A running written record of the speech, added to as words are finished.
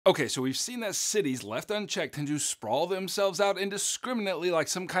Okay, so we've seen that cities left unchecked tend to sprawl themselves out indiscriminately like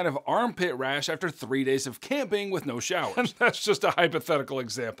some kind of armpit rash after 3 days of camping with no showers. And that's just a hypothetical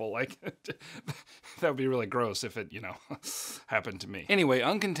example. Like, that would be really gross if it, happened to me. Anyway,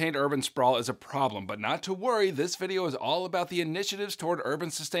 uncontained urban sprawl is a problem, but not to worry, this video is all about the initiatives toward urban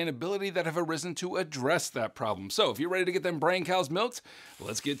sustainability that have arisen to address that problem. So if you're ready to get them brain cows milked,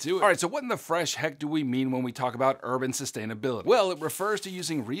 let's get to it. All right, so what in the fresh heck do we mean when we talk about urban sustainability? Well, it refers to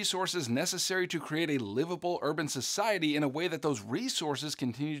using resources necessary to create a livable urban society in a way that those resources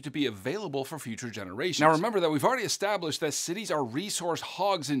continue to be available for future generations. Now remember that we've already established that cities are resource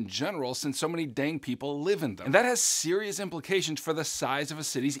hogs in general since so many dang people live in them. And that has serious implications for the size of a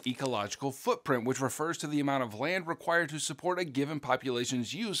city's ecological footprint, which refers to the amount of land required to support a given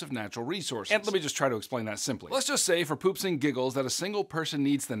population's use of natural resources. And let me just try to explain that simply. Let's just say for poops and giggles that a single person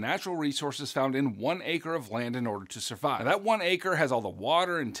needs the natural resources found in 1 acre of land in order to survive. Now that 1 acre has all the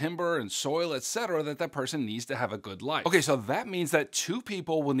water and timber and soil, etc. that person needs to have a good life. Okay, so that means that 2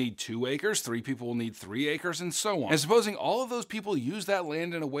 people will need 2 acres, 3 people will need 3 acres, and so on. And supposing all of those people use that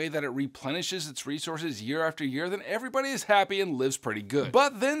land in a way that it replenishes its resources year after year, then everybody is happy and lives pretty good.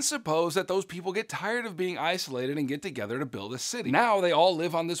 But then suppose that those people get tired of being isolated and get together to build a city. Now they all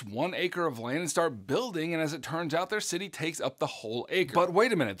live on this 1 acre of land and start building, and as it turns out, their city takes up the whole acre. But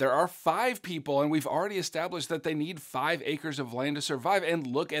wait a minute, there are 5 people, and we've already established that they need 5 acres of land to survive,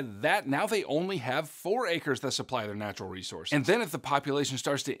 and look at that, now they only have 4 acres that supply their natural resources. And then if the population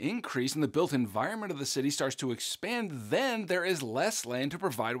starts to increase and the built environment of the city starts to expand, then there is less land to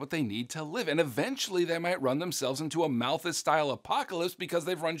provide what they need to live, and eventually they might run themselves into a Malthus-style apocalypse because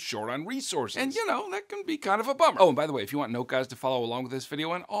they've run short on resources. And that can be kind of a bummer. Oh, and by the way, if you want note guides to follow along with this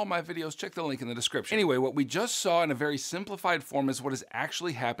video and all my videos, check the link in the description. Anyway, what we just saw in a very simplified form is what is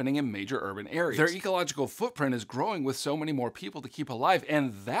actually happening in major urban areas. Their ecological footprint is growing with so many more people to keep alive,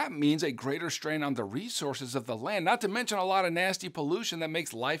 and that means a greater strain on the resources of the land, not to mention a lot of nasty pollution that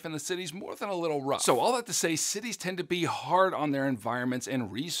makes life in the cities more than a little rough. So all that to say, cities tend to be hard on their environments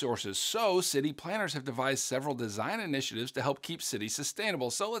and resources, so city planners have devised several design initiatives to help keep cities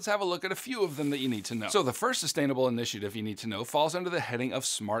sustainable. So let's have a look at a few of them that you need to know. So the first sustainable initiative you need to know falls under the heading of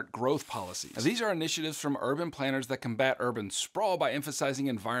smart growth policies. Now, these are initiatives from urban planners that combat urban sprawl by emphasizing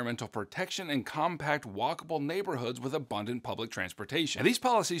environmental protection and compact walkable neighborhoods with abundant public transportation. And these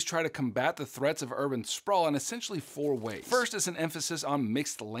policies try to combat the threats of urban sprawl in essentially 4 ways. First is an emphasis on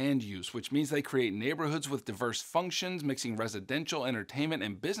mixed land use, which means they create neighborhoods with diverse functions, mixing residential, entertainment,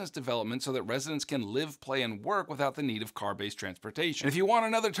 and business development so that residents can live, play, and work without the need of car-based transportation. And if you want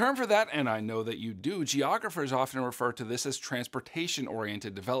another term for that, and I know that you do, geographers often refer to this as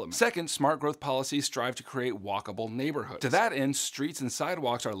transportation-oriented development. Second, smart growth policies strive to create walkable neighborhoods. To that end, streets and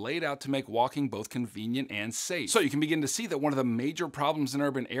sidewalks are laid out to make walking both convenient and safe. So you can begin to see that one of the major problems in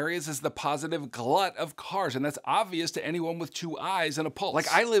urban areas is the positive glut of cars, and that's obvious to anyone with 2 eyes and a pulse.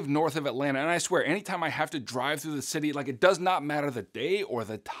 Like, I live north of Atlanta, and I swear, anytime I have to drive through the city, like, it does not matter the day or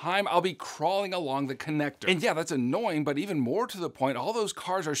the time, I'll be crawling along the connector. And yeah, that's annoying, but even more to the point, all those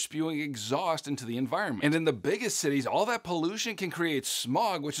cars are spewing exhaust into the environment. And in the biggest cities, all that pollution can create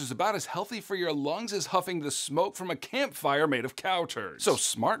smog, which is about as healthy for your lungs as huffing the smoke from a campfire made of cow turds. So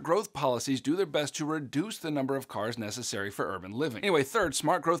smart growth policies do their best to reduce the number of cars necessary for urban living. Anyway, third,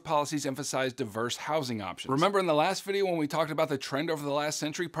 smart growth policies emphasize diverse housing options. Remember in the last video when we talked about the trend over the last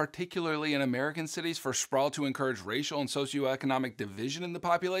century, particularly in American cities, for sprawl to encourage racial and socioeconomic division in the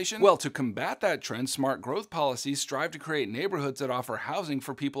population? Well, to combat that trend, smart growth policies strive to create neighborhoods that offer housing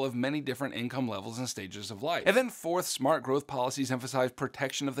for people of many different income levels and stages of life. And then fourth, smart growth policies emphasize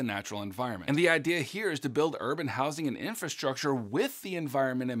protection of the natural environment. And the idea here is to build urban housing and infrastructure with the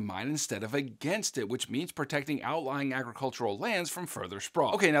environment in mind instead of against it, which means protecting outlying agricultural lands from further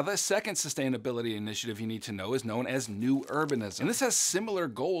sprawl. Okay, now the second sustainability initiative you need to know is known as New Urbanism. And this has similar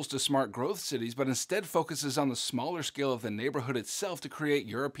goals to smart growth cities, but instead focuses on the smaller scale of the neighborhood itself to create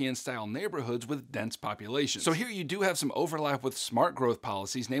European-style neighborhoods with dense populations. So here you do have some overlap with smart growth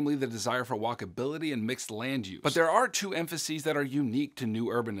policies, namely the desire for walkability and mixed land use. But there are 2 emphases that are unique to New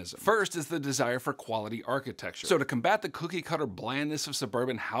Urbanism. First is the desire for quality architecture. So to combat the cookie-cutter blandness of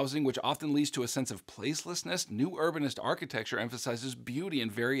suburban housing, which often leads to a sense of placelessness, New Urbanist architecture emphasizes beauty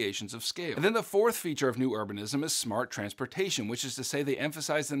and variations of scale. And then the fourth feature of New Urbanism is smart transportation, which is to say they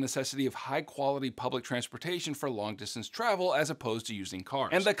emphasize the necessity of high-quality public transportation for long-distance travel as opposed to using cars.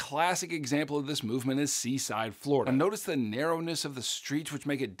 And the classic example of this movement is Seaside, Florida. And notice the narrowness of the streets, which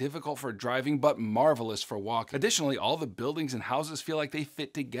make it difficult for driving but marvelous for walking. Additionally, all the buildings and houses feel like they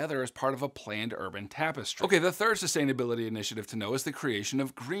fit together as part of a planned urban tapestry. Okay, the third sustainability initiative to know is the creation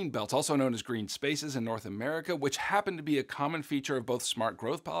of greenbelts, also known as green spaces in North America, which happen to be a common feature signature of both smart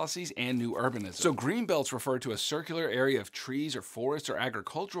growth policies and new urbanism. So greenbelts refer to a circular area of trees or forests or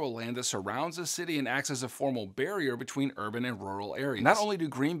agricultural land that surrounds a city and acts as a formal barrier between urban and rural areas. Not only do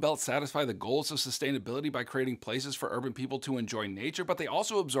greenbelts satisfy the goals of sustainability by creating places for urban people to enjoy nature, but they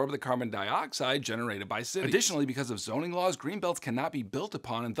also absorb the carbon dioxide generated by cities. Additionally, because of zoning laws, greenbelts cannot be built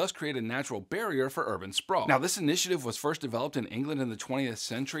upon and thus create a natural barrier for urban sprawl. Now, this initiative was first developed in England in the 20th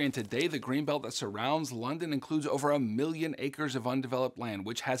century, and today the greenbelt that surrounds London includes over 1 million acres of undeveloped land,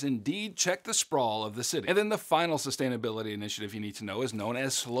 which has indeed checked the sprawl of the city. And then the final sustainability initiative you need to know is known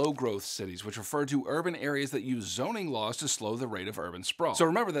as slow growth cities, which refer to urban areas that use zoning laws to slow the rate of urban sprawl. So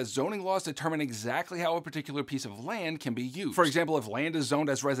remember that zoning laws determine exactly how a particular piece of land can be used. For example, if land is zoned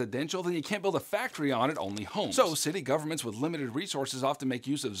as residential, then you can't build a factory on it, only homes. So city governments with limited resources often make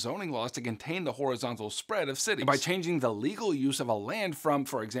use of zoning laws to contain the horizontal spread of cities. And by changing the legal use of a land from,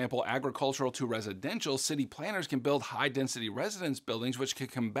 for example, agricultural to residential, city planners can build high-density residence buildings which can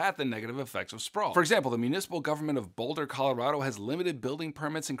combat the negative effects of sprawl. For example, the municipal government of Boulder, Colorado has limited building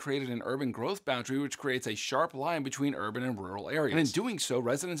permits and created an urban growth boundary which creates a sharp line between urban and rural areas. And in doing so,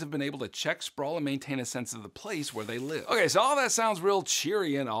 residents have been able to check sprawl and maintain a sense of the place where they live. Okay, so all that sounds real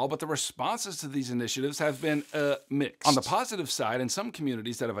cheery and all, but the responses to these initiatives have been, mixed. On the positive side, in some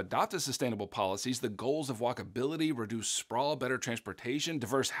communities that have adopted sustainable policies, the goals of walkability, reduced sprawl, better transportation,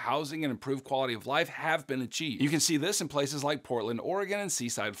 diverse housing, and improved quality of life have been achieved. You can see this in places like Portland, Oregon, and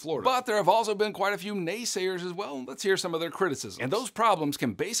Seaside, Florida. But there have also been quite a few naysayers as well. Let's hear some of their criticisms. And those problems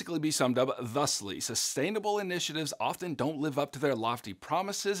can basically be summed up thusly. Sustainable initiatives often don't live up to their lofty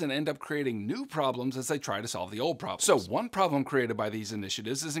promises and end up creating new problems as they try to solve the old problems. So one problem created by these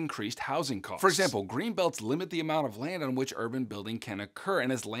initiatives is increased housing costs. For example, greenbelts limit the amount of land on which urban building can occur,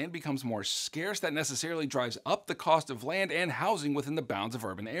 and as land becomes more scarce, that necessarily drives up the cost of land and housing within the bounds of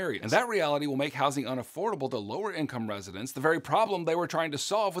urban areas. And that reality will make housing unaffordable to lower income residents, the very problem they were trying to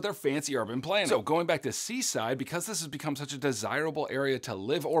solve with their fancy urban planning. So going back to Seaside, because this has become such a desirable area to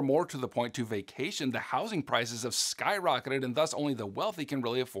live, or more to the point to vacation, the housing prices have skyrocketed, and thus only the wealthy can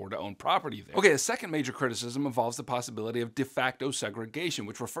really afford to own property there. Okay, a second major criticism involves the possibility of de facto segregation,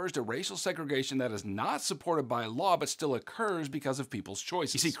 which refers to racial segregation that is not supported by law but still occurs because of people's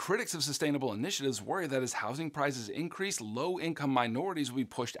choices. You see, critics of sustainable initiatives worry that as housing prices increase, low-income minorities will be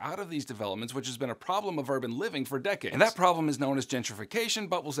pushed out of these developments, which has been a problem of urban living for decades. And that problem is known as gentrification,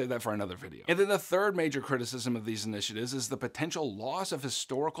 but we'll save that for another video. And then the third major criticism of these initiatives is the potential loss of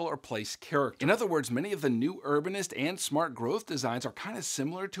historical or place character. In other words, many of the new urbanist and smart growth designs are kind of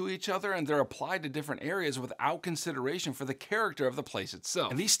similar to each other, and they're applied to different areas without consideration for the character of the place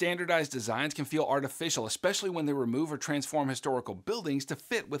itself. And these standardized designs can feel artificial, especially when they remove or transform historical buildings to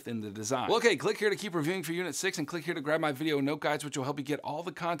fit within the design. Well, okay, click here to keep reviewing for Unit 6, and click here to grab my video note guides, which will help you get all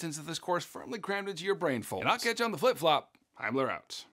the contents of this course firmly crammed into your brain folds. And I'll catch you on the flip-flop. Heimler out.